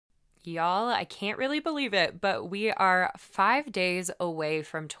Y'all, I can't really believe it, but we are 5 days away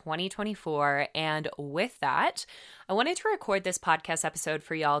from 2024. And with that, I wanted to record this podcast episode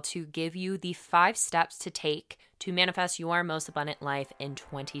for y'all to give you the 5 steps to take to manifest your most abundant life in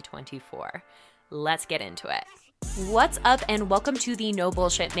 2024. Let's get into it. What's up, and welcome to the No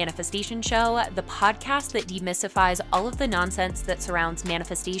Bullshit Manifestation Show, the podcast that demystifies all of the nonsense that surrounds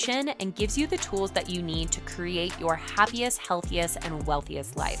manifestation and gives you the tools that you need to create your happiest, healthiest, and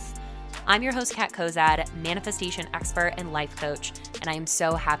wealthiest life. I'm your host, Kat Kozad, manifestation expert and life coach, and I am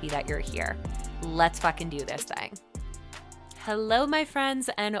so happy that you're here. Let's fucking do this thing. Hello, my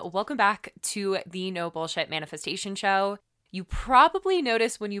friends, and welcome back to the No Bullshit Manifestation Show. You probably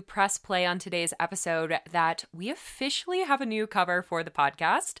noticed when you press play on today's episode that we officially have a new cover for the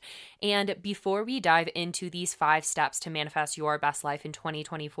podcast. And before we dive into these 5 steps to manifest your best life in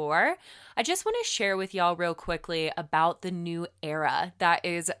 2024, I just want to share with y'all real quickly about the new era that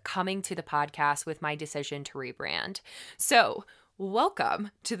is coming to the podcast with my decision to rebrand. So,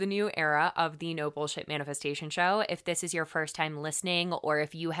 welcome to the new era of the No Bullshit Manifestation Show. If this is your first time listening, or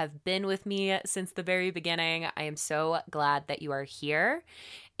if you have been with me since the very beginning, I am so glad that you are here.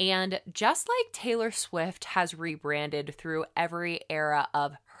 And just like Taylor Swift has rebranded through every era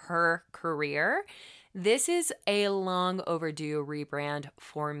of her career, this is a long overdue rebrand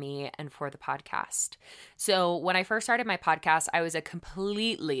for me and for the podcast. So when I first started my podcast, I was a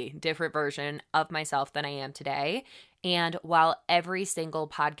completely different version of myself than I am today. And while every single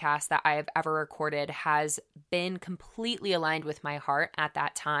podcast that I have ever recorded has been completely aligned with my heart at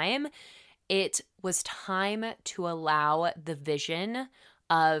that time, it was time to allow the vision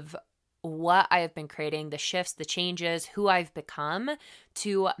of what I have been creating, the shifts, the changes, who I've become,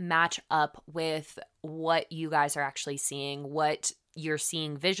 to match up with what you guys are actually seeing, what you're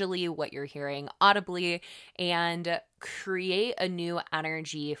seeing visually, what you're hearing audibly, and create a new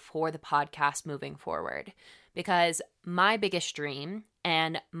energy for the podcast moving forward. Because my biggest dream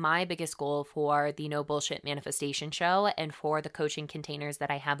and my biggest goal for the No Bullshit Manifestation Show and for the coaching containers that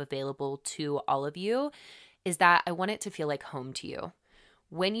I have available to all of you is that I want it to feel like home to you.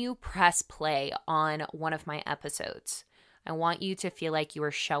 When you press play on one of my episodes, I want you to feel like you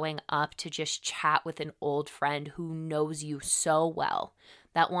are showing up to just chat with an old friend who knows you so well,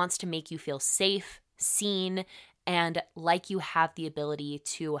 that wants to make you feel safe, seen, and like you have the ability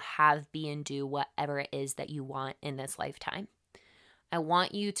to have, be, and do whatever it is that you want in this lifetime. I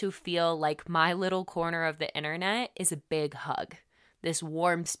want you to feel like my little corner of the internet is a big hug, this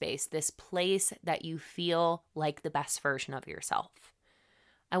warm space, this place that you feel like the best version of yourself.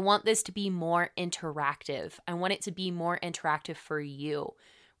 I want this to be more interactive. I want it to be more interactive for you,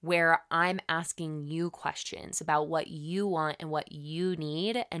 where I'm asking you questions about what you want and what you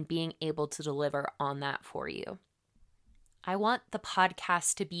need and being able to deliver on that for you. I want the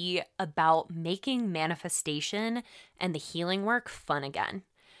podcast to be about making manifestation and the healing work fun again,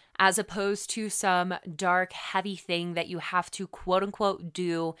 as opposed to some dark, heavy thing that you have to quote unquote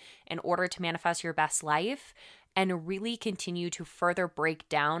do in order to manifest your best life, and really continue to further break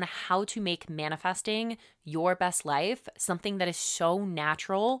down how to make manifesting your best life something that is so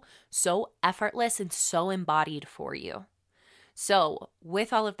natural, so effortless, and so embodied for you. So,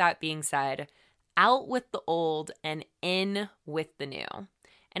 with all of that being said, out with the old and in with the new.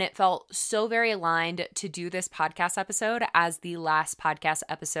 And it felt so very aligned to do this podcast episode as the last podcast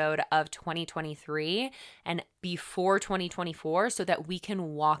episode of 2023 and before 2024, so that we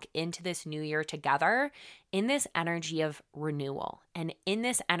can walk into this new year together in this energy of renewal and in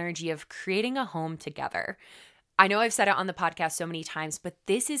this energy of creating a home together. I know I've said it on the podcast so many times, but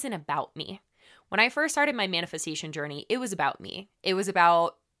this isn't about me. When I first started my manifestation journey, it was about me. It was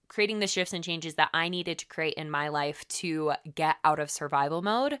about creating the shifts and changes that I needed to create in my life to get out of survival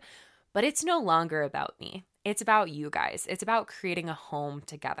mode. But it's no longer about me. It's about you guys. It's about creating a home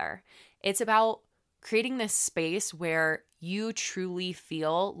together. It's about creating this space where you truly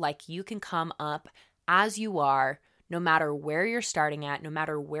feel like you can come up as you are, no matter where you're starting at, no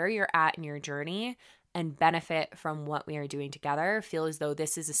matter where you're at in your journey, and benefit from what we are doing together. Feel as though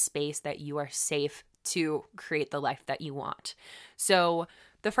this is a space that you are safe to create the life that you want. So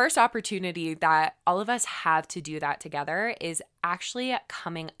the first opportunity that all of us have to do that together is actually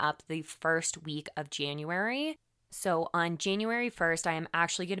coming up the first week of January. So on January 1st, I am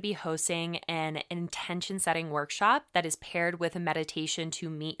actually going to be hosting an intention setting workshop that is paired with a meditation to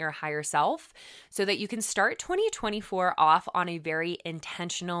meet your higher self so that you can start 2024 off on a very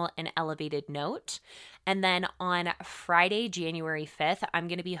intentional and elevated note. And then on Friday, January 5th, I'm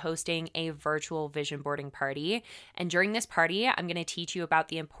going to be hosting a virtual vision boarding party. And during this party, I'm going to teach you about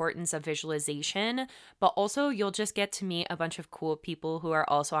the importance of visualization, but also you'll just get to meet a bunch of cool people who are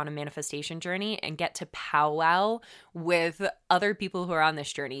also on a manifestation journey and get to powwow with other people who are on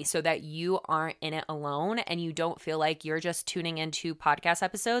this journey so that you aren't in it alone and you don't feel like you're just tuning into podcast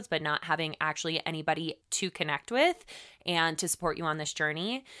episodes but not having actually anybody to connect with and to support you on this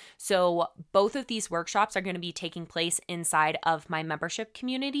journey. So both of these workshops are going to be taking place inside of my membership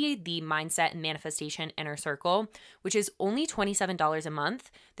community, the Mindset and Manifestation Inner Circle, which is only $27 a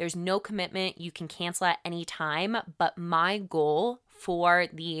month. There's no commitment. You can cancel at any time, but my goal for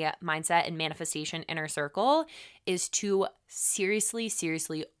the Mindset and Manifestation Inner Circle is to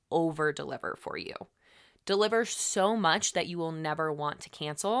seriously over deliver for you. Deliver so much that you will never want to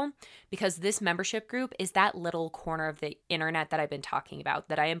cancel, because this membership group is that little corner of the internet that I've been talking about,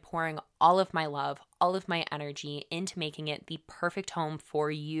 that I am pouring all of my love, all of my energy into making it the perfect home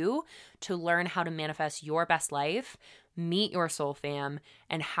for you to learn how to manifest your best life, meet your soul fam,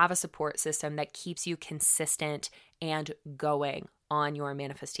 and have a support system that keeps you consistent and going on your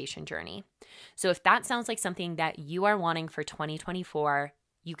manifestation journey. So if that sounds like something that you are wanting for 2024,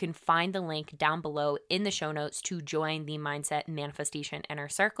 you can find the link down below in the show notes to join the Mindset and Manifestation Inner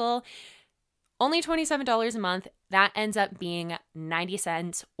Circle. Only $27 a month. That ends up being 90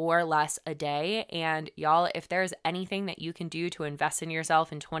 cents or less a day. And y'all, if there's anything that you can do to invest in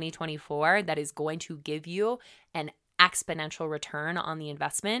yourself in 2024 that is going to give you an exponential return on the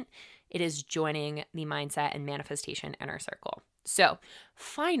investment, it is joining the Mindset and Manifestation Inner Circle. So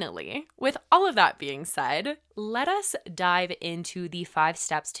finally, with all of that being said, let us dive into the 5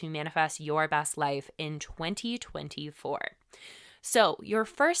 steps to manifest your best life in 2024. So your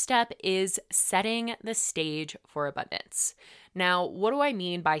first step is setting the stage for abundance. Now, what do I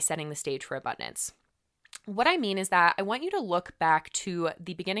mean by setting the stage for abundance? What I mean is that I want you to look back to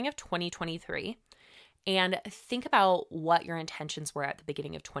the beginning of 2023 and think about what your intentions were at the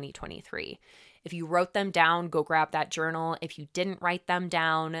beginning of 2023. If you wrote them down, go grab that journal. If you didn't write them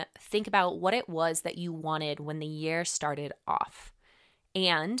down, think about what it was that you wanted when the year started off.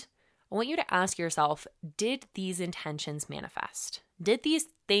 And I want you to ask yourself, did these intentions manifest? Did these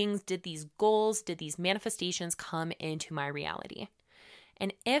things, did these goals, did these manifestations come into my reality?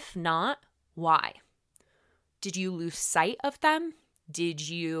 And if not, why? Did you lose sight of them? Did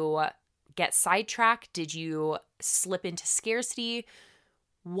you get sidetracked? Did you slip into scarcity?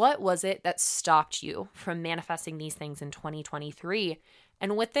 What was it that stopped you from manifesting these things in 2023?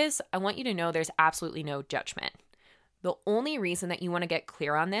 And with this, I want you to know there's absolutely no judgment. The only reason that you want to get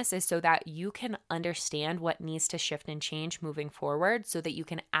clear on this is so that you can understand what needs to shift and change moving forward so that you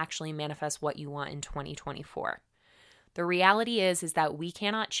can actually manifest what you want in 2024. The reality is that we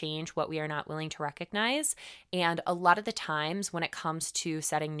cannot change what we are not willing to recognize. And a lot of the times when it comes to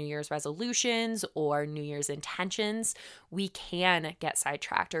setting New Year's resolutions or New Year's intentions, we can get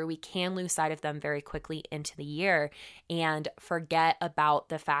sidetracked or we can lose sight of them very quickly into the year and forget about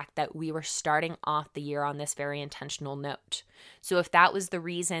the fact that we were starting off the year on this very intentional note. So if that was the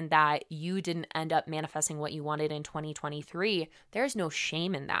reason that you didn't end up manifesting what you wanted in 2023, there's no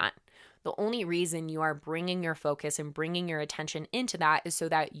shame in that. The only reason you are bringing your focus and bringing your attention into that is so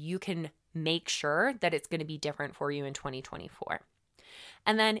that you can make sure that it's going to be different for you in 2024.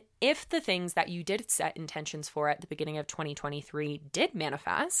 And then if the things that you did set intentions for at the beginning of 2023 did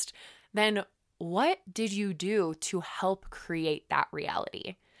manifest, then what did you do to help create that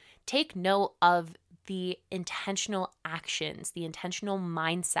reality? Take note of the intentional actions, the intentional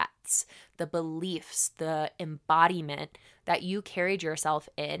mindsets, the beliefs, the embodiment that you carried yourself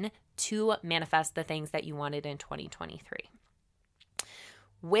in to manifest the things that you wanted in 2023.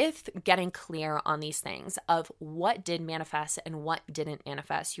 With getting clear on these things of what did manifest and what didn't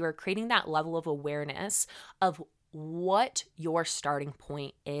manifest, you are creating that level of awareness of what your starting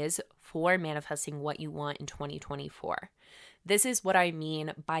point is for manifesting what you want in 2024. This is what I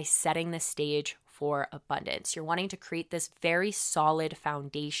mean by setting the stage for abundance. You're wanting to create this very solid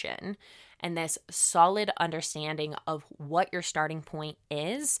foundation and this solid understanding of what your starting point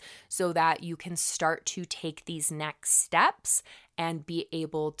is so that you can start to take these next steps and be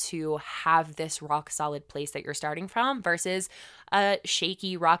able to have this rock solid place that you're starting from versus a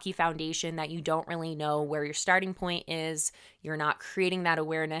shaky, rocky foundation that you don't really know where your starting point is. You're not creating that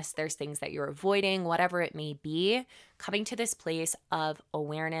awareness. There's things that you're avoiding, whatever it may be. Coming to this place of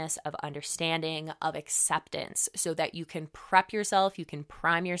awareness, of understanding, of acceptance so that you can prep yourself, you can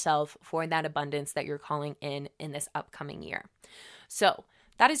prime yourself for that abundance that you're calling in this upcoming year. So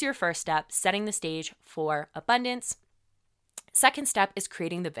that is your first step, setting the stage for abundance. Second step is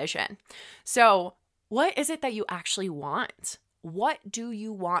creating the vision. So what is it that you actually want? What do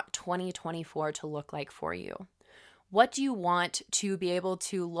you want 2024 to look like for you? What do you want to be able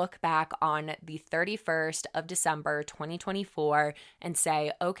to look back on the 31st of December, 2024 and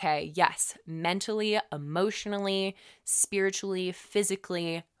say, okay, yes, mentally, emotionally, spiritually,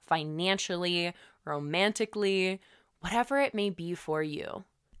 physically, financially, romantically, whatever it may be for you,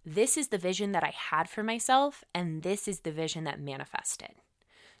 this is the vision that I had for myself, and this is the vision that manifested.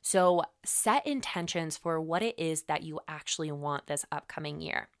 So set intentions for what it is that you actually want this upcoming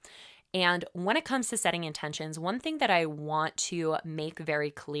year. And when it comes to setting intentions, one thing that I want to make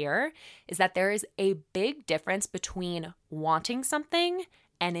very clear is that there is a big difference between wanting something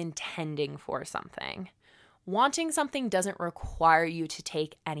and intending for something. Wanting something doesn't require you to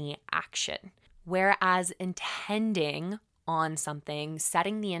take any action, whereas intending on something,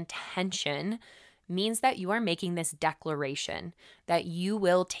 setting the intention, means that you are making this declaration that you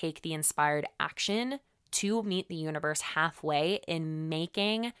will take the inspired action to meet the universe halfway in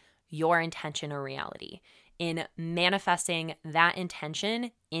making your intention a reality, in manifesting that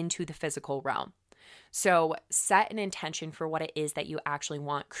intention into the physical realm. So set an intention for what it is that you actually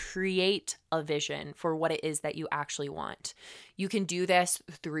want. Create a vision for what it is that you actually want. You can do this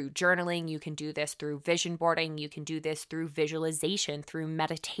through journaling. You can do this through vision boarding. You can do this through visualization, through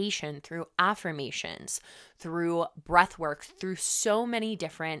meditation, through affirmations, through breath work, through so many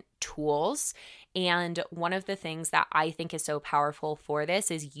different tools. And one of the things that I think is so powerful for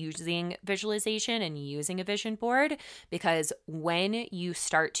this is using visualization and using a vision board, because when you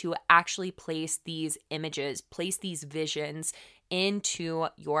start to actually place these images, place these visions into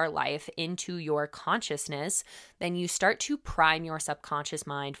your life, into your consciousness, then you start to prime your subconscious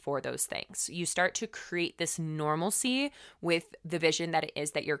mind for those things. You start to create this normalcy with the vision that it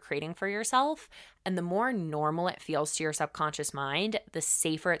is that you're creating for yourself. And the more normal it feels to your subconscious mind, the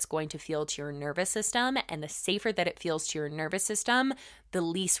safer it's going to feel to your nervous system. And the safer that it feels to your nervous system, the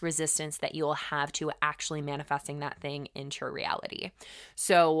least resistance that you'll have to actually manifesting that thing into reality.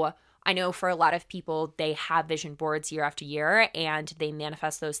 So I know for a lot of people, they have vision boards year after year, and they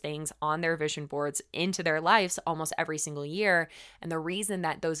manifest those things on their vision boards into their lives almost every single year. And the reason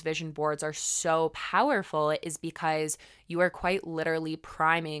that those vision boards are so powerful is because you are quite literally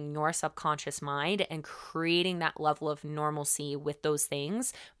priming your subconscious mind and creating that level of normalcy with those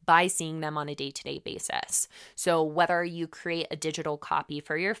things by seeing them on a day-to-day basis. So whether you create a digital copy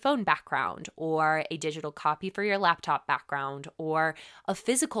for your phone background, or a digital copy for your laptop background, or a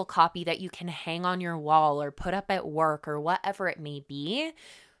physical copy that you can hang on your wall or put up at work, or whatever it may be,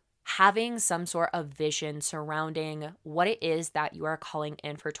 having some sort of vision surrounding what it is that you are calling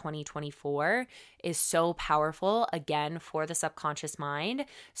in for 2024 is so powerful, again, for the subconscious mind,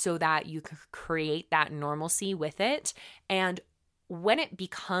 so that you can create that normalcy with it. And when it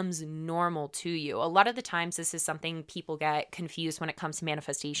becomes normal to you, a lot of the times this is something people get confused when it comes to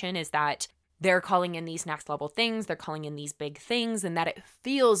manifestation, is that they're calling in these next level things, they're calling in these big things, and that it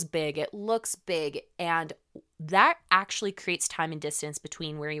feels big, it looks big, and that actually creates time and distance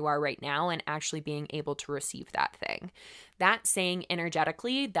between where you are right now and actually being able to receive that thing. That saying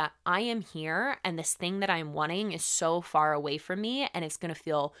energetically that I am here and this thing that I'm wanting is so far away from me, and it's going to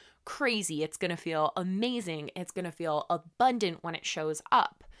feel crazy, it's going to feel amazing, it's going to feel abundant when it shows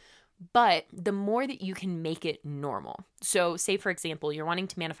up. But the more that you can make it normal. So say, for example, you're wanting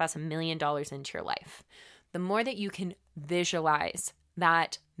to manifest $1 million into your life. The more that you can visualize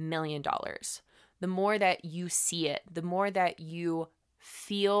that $1 million, the more that you see it, the more that you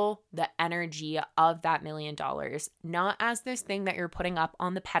feel the energy of that $1 million, not as this thing that you're putting up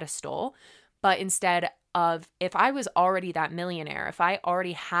on the pedestal, but instead of, if I was already that millionaire, if I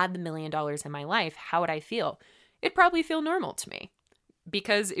already had the $1 million in my life, how would I feel? It'd probably feel normal to me,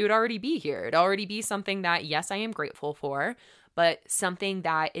 because it would already be here. It'd already be something that, yes, I am grateful for, but something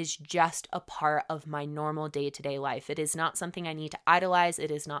that is just a part of my normal day-to-day life. It is not something I need to idolize.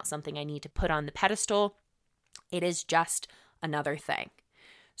 It is not something I need to put on the pedestal. It is just another thing.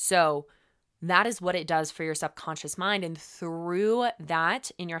 So that is what it does for your subconscious mind. And through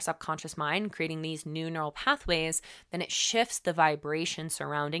that, in your subconscious mind, creating these new neural pathways, then it shifts the vibration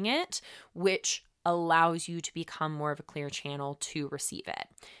surrounding it, which allows you to become more of a clear channel to receive it.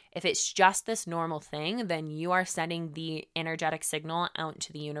 If it's just this normal thing, then you are sending the energetic signal out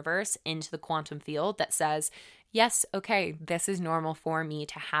into the universe, into the quantum field that says, yes, okay, this is normal for me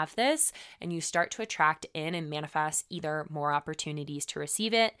to have this. And you start to attract in and manifest either more opportunities to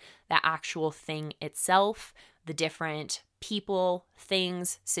receive it, the actual thing itself, the different people,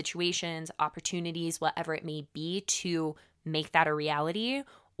 things, situations, opportunities, whatever it may be, to make that a reality,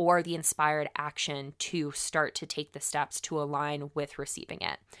 or the inspired action to start to take the steps to align with receiving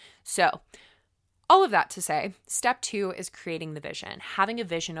it. So, all of that to say, step 2 is creating the vision. Having a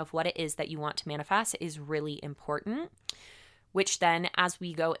vision of what it is that you want to manifest is really important, which then, as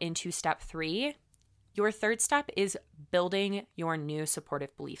we go into step 3, your third step is building your new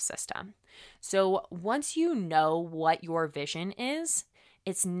supportive belief system. So once you know what your vision is,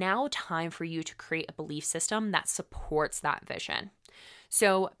 it's now time for you to create a belief system that supports that vision.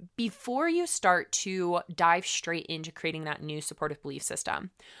 So before you start to dive straight into creating that new supportive belief system,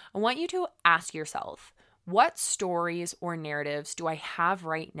 I want you to ask yourself, what stories or narratives do I have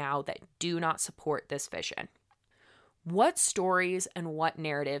right now that do not support this vision? What stories and what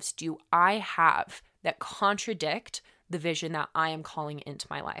narratives do I have that contradict the vision that I am calling into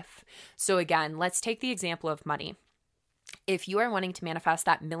my life? So again, let's take the example of money. If you are wanting to manifest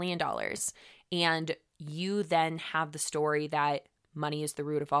that $1 million and you then have the story that money is the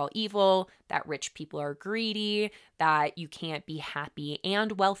root of all evil, that rich people are greedy, that you can't be happy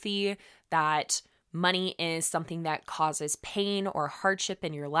and wealthy, that money is something that causes pain or hardship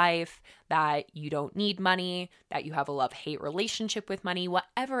in your life, that you don't need money, that you have a love-hate relationship with money,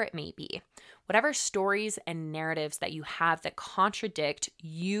 whatever it may be. Whatever stories and narratives that you have that contradict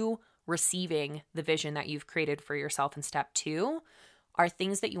you receiving the vision that you've created for yourself in step 2 are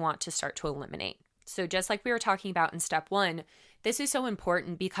things that you want to start to eliminate. So just like we were talking about in step 1, this is so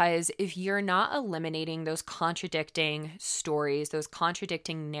important because if you're not eliminating those contradicting stories, those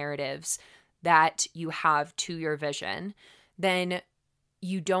contradicting narratives that you have to your vision, then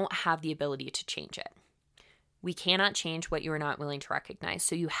you don't have the ability to change it. We cannot change what you are not willing to recognize.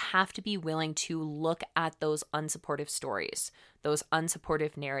 So you have to be willing to look at those unsupportive stories, those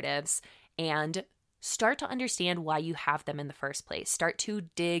unsupportive narratives, and start to understand why you have them in the first place. Start to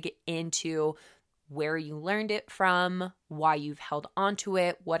dig into where you learned it from, why you've held onto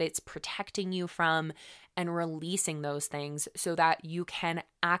it, what it's protecting you from, and releasing those things so that you can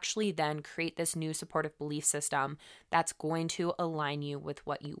actually then create this new supportive belief system that's going to align you with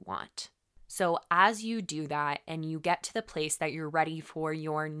what you want. So as you do that and you get to the place that you're ready for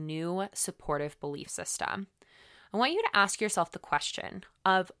your new supportive belief system, I want you to ask yourself the question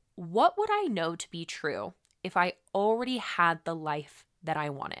of, what would I know to be true if I already had the life that I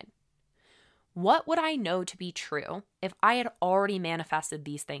wanted? What would I know to be true if I had already manifested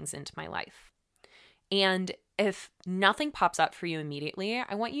these things into my life? And if nothing pops up for you immediately,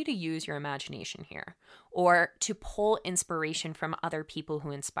 I want you to use your imagination here, or to pull inspiration from other people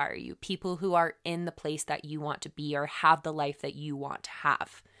who inspire you, people who are in the place that you want to be or have the life that you want to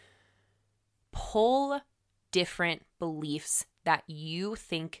have. Pull different beliefs that you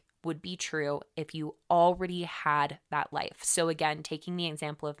think would be true if you already had that life. So again, taking the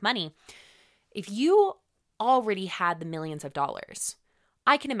example of money, if you already had the millions of dollars,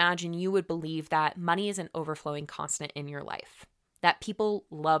 I can imagine you would believe that money is an overflowing constant in your life, that people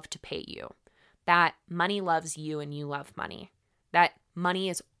love to pay you, that money loves you and you love money, that money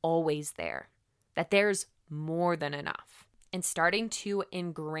is always there, that there's more than enough. And starting to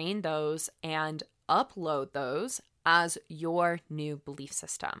ingrain those and upload those as your new belief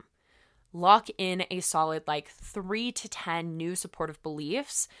system. Lock in a solid 3 to 10 new supportive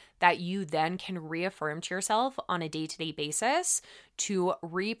beliefs that you then can reaffirm to yourself on a day-to-day basis to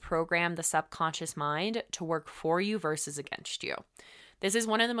reprogram the subconscious mind to work for you versus against you. This is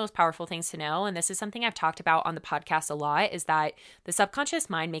one of the most powerful things to know, and this is something I've talked about on the podcast a lot, is that the subconscious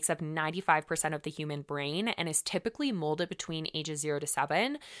mind makes up 95% of the human brain and is typically molded between ages 0 to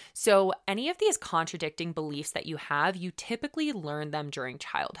 7. So any of these contradicting beliefs that you have, you typically learn them during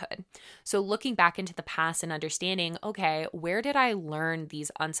childhood. So looking back into the past and understanding, okay, where did I learn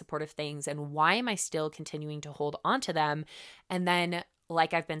these unsupportive things and why am I still continuing to hold on to them? And then,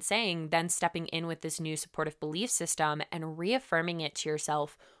 like I've been saying, then stepping in with this new supportive belief system and reaffirming it to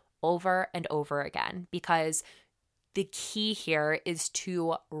yourself over and over again. Because the key here is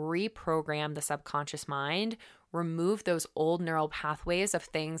to reprogram the subconscious mind, remove those old neural pathways of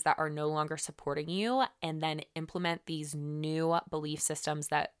things that are no longer supporting you, and then implement these new belief systems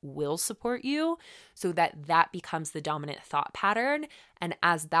that will support you so that that becomes the dominant thought pattern. And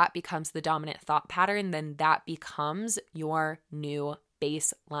as that becomes the dominant thought pattern, then that becomes your new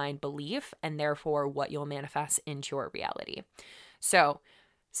baseline belief and therefore what you'll manifest into your reality. So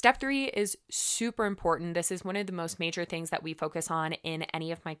step 3 is super important. This is one of the most major things that we focus on in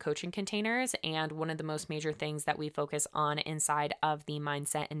any of my coaching containers, and one of the most major things that we focus on inside of the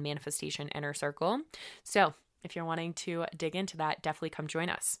Mindset and Manifestation Inner Circle. So if you're wanting to dig into that, definitely come join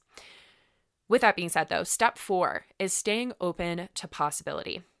us. With that being said, though, step 4 is staying open to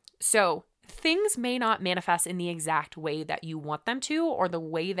possibility. So things may not manifest in the exact way that you want them to or the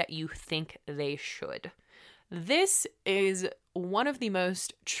way that you think they should. This is one of the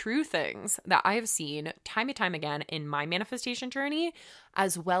most true things that I have seen time and time again in my manifestation journey,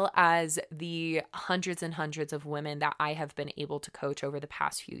 as well as the hundreds and hundreds of women that I have been able to coach over the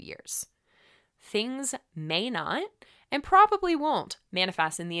past few years. Things may not, and probably won't,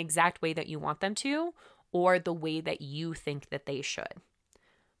 manifest in the exact way that you want them to or the way that you think that they should.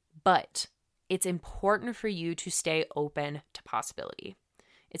 But it's important for you to stay open to possibility.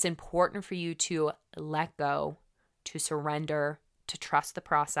 It's important for you to let go, to surrender, to trust the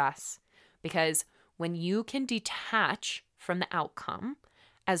process, because when you can detach from the outcome,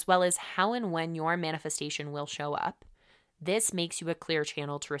 as well as how and when your manifestation will show up, this makes you a clear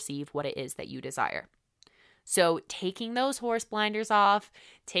channel to receive what it is that you desire. So taking those horse blinders off,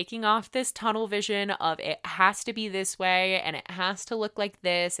 taking off this tunnel vision of it has to be this way and it has to look like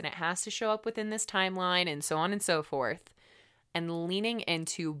this and it has to show up within this timeline and so on and so forth, and leaning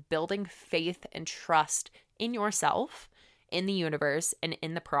into building faith and trust in yourself, in the universe, and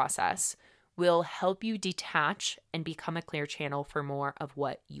in the process will help you detach and become a clear channel for more of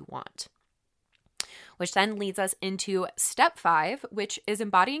what you want. Which then leads us into step 5, which is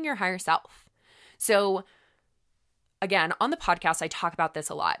embodying your higher self. So again, on the podcast, I talk about this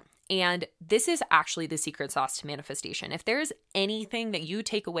a lot. And this is actually the secret sauce to manifestation. If there's anything that you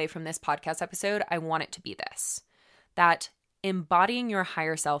take away from this podcast episode, I want it to be this: that embodying your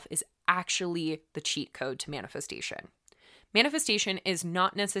higher self is actually the cheat code to manifestation. Manifestation is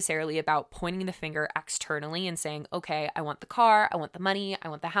not necessarily about pointing the finger externally and saying, okay, I want the car, I want the money, I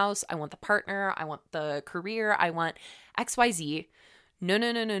want the house, I want the partner, I want the career, I want XYZ.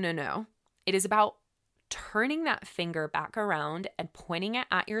 No. It is about turning that finger back around and pointing it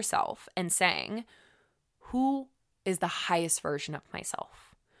at yourself and saying, who is the highest version of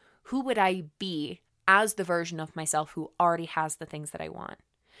myself? Who would I be as the version of myself who already has the things that I want?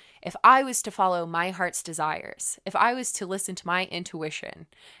 If I was to follow my heart's desires, if I was to listen to my intuition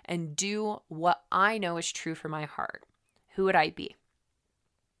and do what I know is true for my heart, who would I be?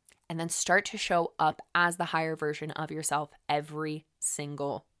 And then start to show up as the higher version of yourself every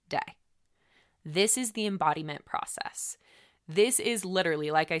single day. This is the embodiment process. This is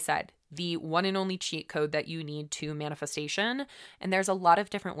literally, like I said, the one and only cheat code that you need to manifestation. And there's a lot of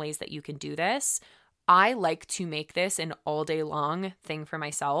different ways that you can do this. I like to make this an all day long thing for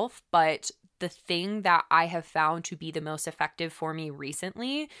myself, but the thing that I have found to be the most effective for me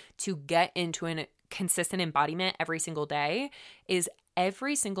recently to get into a consistent embodiment every single day is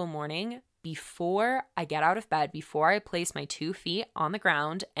every single morning before I get out of bed, before I place my 2 feet on the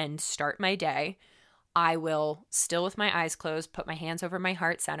ground and start my day, I will, still with my eyes closed, put my hands over my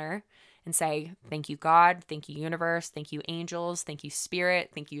heart center and say, thank you, God, thank you, universe, thank you, angels, thank you, spirit,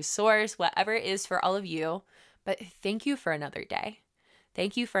 thank you, source, whatever it is for all of you. But thank you for another day.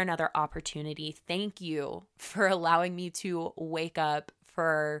 Thank you for another opportunity. Thank you for allowing me to wake up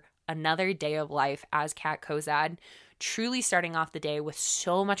for another day of life as Kat Kozad, truly starting off the day with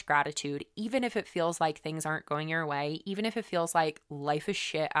so much gratitude, even if it feels like things aren't going your way, even if it feels like life is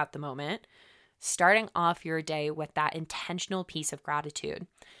shit at the moment, starting off your day with that intentional piece of gratitude.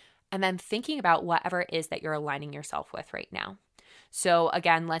 And then thinking about whatever it is that you're aligning yourself with right now. So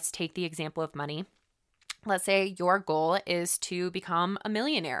again, let's take the example of money. Let's say your goal is to become a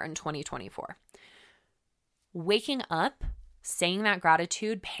millionaire in 2024. Waking up, saying that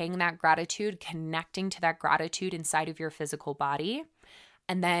gratitude, paying that gratitude, connecting to that gratitude inside of your physical body,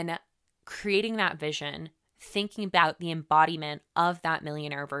 and then creating that vision, thinking about the embodiment of that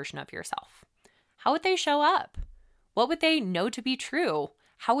millionaire version of yourself. How would they show up? What would they know to be true?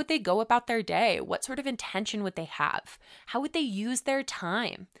 How would they go about their day? What sort of intention would they have? How would they use their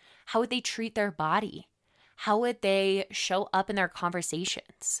time? How would they treat their body? How would they show up in their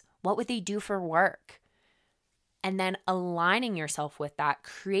conversations? What would they do for work? And then aligning yourself with that,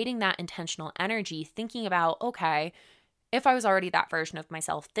 creating that intentional energy, thinking about, okay, if I was already that version of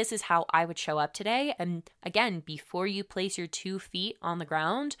myself, this is how I would show up today. And again, before you place your 2 feet on the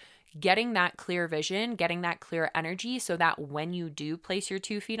ground, getting that clear vision, getting that clear energy so that when you do place your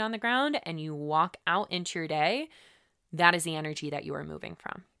 2 feet on the ground and you walk out into your day, that is the energy that you are moving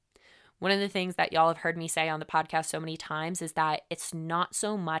from. One of the things that y'all have heard me say on the podcast so many times is that it's not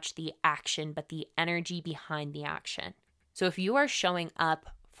so much the action, but the energy behind the action. So if you are showing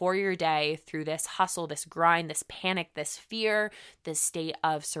up for your day through this hustle, this grind, this panic, this fear, this state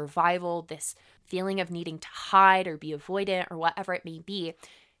of survival, this feeling of needing to hide or be avoidant or whatever it may be,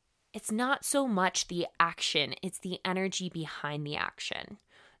 it's not so much the action, it's the energy behind the action.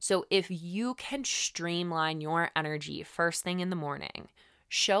 So if you can streamline your energy first thing in the morning,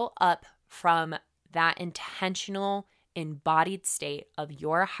 show up from that intentional, embodied state of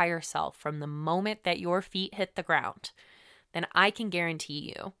your higher self from the moment that your feet hit the ground, then I can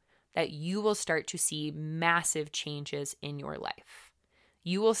guarantee you that you will start to see massive changes in your life.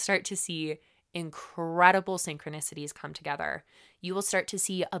 You will start to see incredible synchronicities come together. You will start to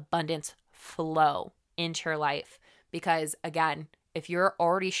see abundance flow into your life because, again, if you're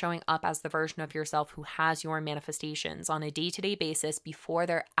already showing up as the version of yourself who has your manifestations on a day-to-day basis before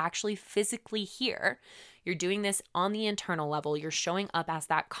they're actually physically here, you're doing this on the internal level. You're showing up as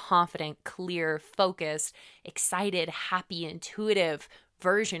that confident, clear, focused, excited, happy, intuitive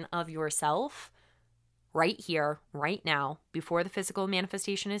version of yourself right here, right now, before the physical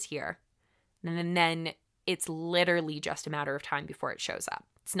manifestation is here. And then it's literally just a matter of time before it shows up.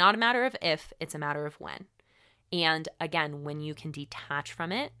 It's not a matter of if, it's a matter of when. And again, when you can detach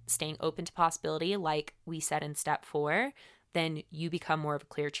from it, staying open to possibility, like we said in step 4, then you become more of a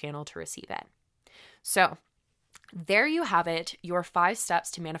clear channel to receive it. So there you have it, your 5 steps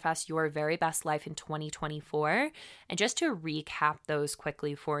to manifest your very best life in 2024. And just to recap those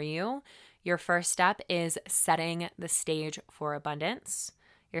quickly for you, your first step is setting the stage for abundance.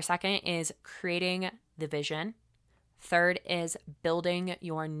 Your second is creating the vision. Third is building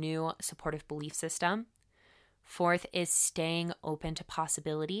your new supportive belief system. Fourth is staying open to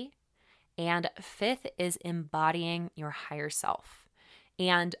possibility. And fifth is embodying your higher self.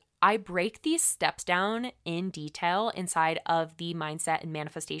 And I break these steps down in detail inside of the Mindset and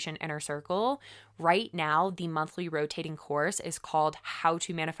Manifestation Inner Circle. Right now, the monthly rotating course is called How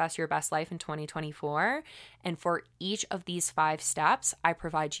to Manifest Your Best Life in 2024. And for each of these 5 steps, I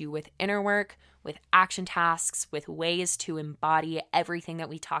provide you with inner work, with action tasks, with ways to embody everything that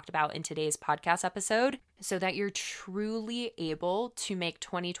we talked about in today's podcast episode so that you're truly able to make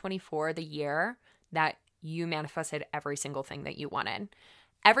 2024 the year that you manifested every single thing that you wanted.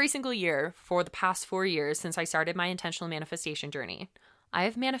 Every single year for the past 4 years since I started my intentional manifestation journey, I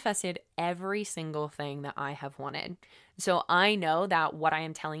have manifested every single thing that I have wanted. So I know that what I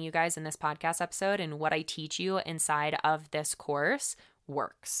am telling you guys in this podcast episode and what I teach you inside of this course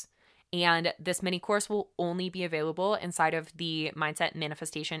works. And this mini course will only be available inside of the Mindset and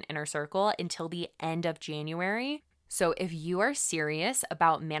Manifestation Inner Circle until the end of January. So if you are serious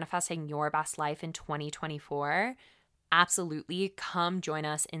about manifesting your best life in 2024, absolutely come join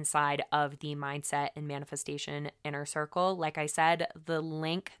us inside of the Mindset and Manifestation Inner Circle. Like I said, the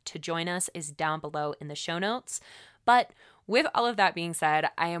link to join us is down below in the show notes. But with all of that being said,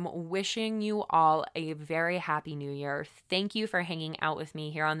 I am wishing you all a very happy new year. Thank you for hanging out with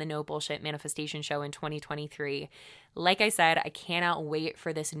me here on the No Bullshit Manifestation Show in 2023. Like I said, I cannot wait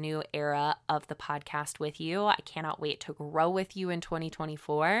for this new era of the podcast with you. I cannot wait to grow with you in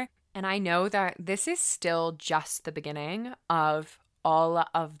 2024. And I know that this is still just the beginning of all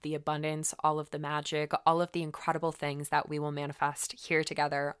of the abundance, all of the magic, all of the incredible things that we will manifest here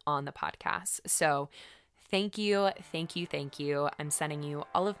together on the podcast. So thank you, thank you, thank you. I'm sending you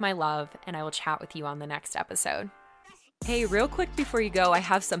all of my love, and I will chat with you on the next episode. Hey, real quick before you go, I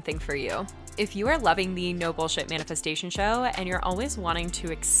have something for you. If you are loving the No Bullshit Manifestation Show and you're always wanting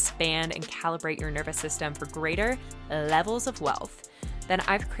to expand and calibrate your nervous system for greater levels of wealth, then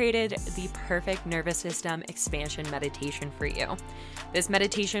I've created the perfect nervous system expansion meditation for you. This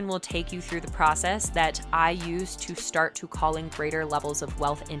meditation will take you through the process that I use to start to call in greater levels of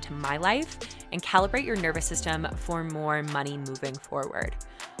wealth into my life and calibrate your nervous system for more money moving forward.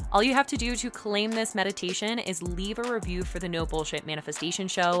 All you have to do to claim this meditation is leave a review for the No Bullshit Manifestation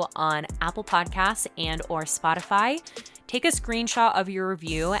Show on Apple Podcasts and or Spotify. Take a screenshot of your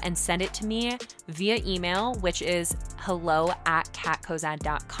review and send it to me via email, which is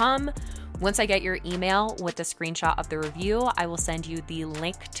hello@katkozad.com. Once I get your email with the screenshot of the review, I will send you the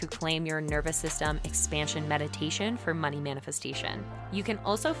link to claim your nervous system expansion meditation for money manifestation. You can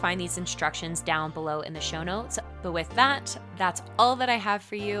also find these instructions down below in the show notes. But with that, that's all that I have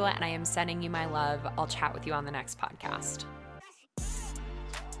for you, and I am sending you my love. I'll chat with you on the next podcast.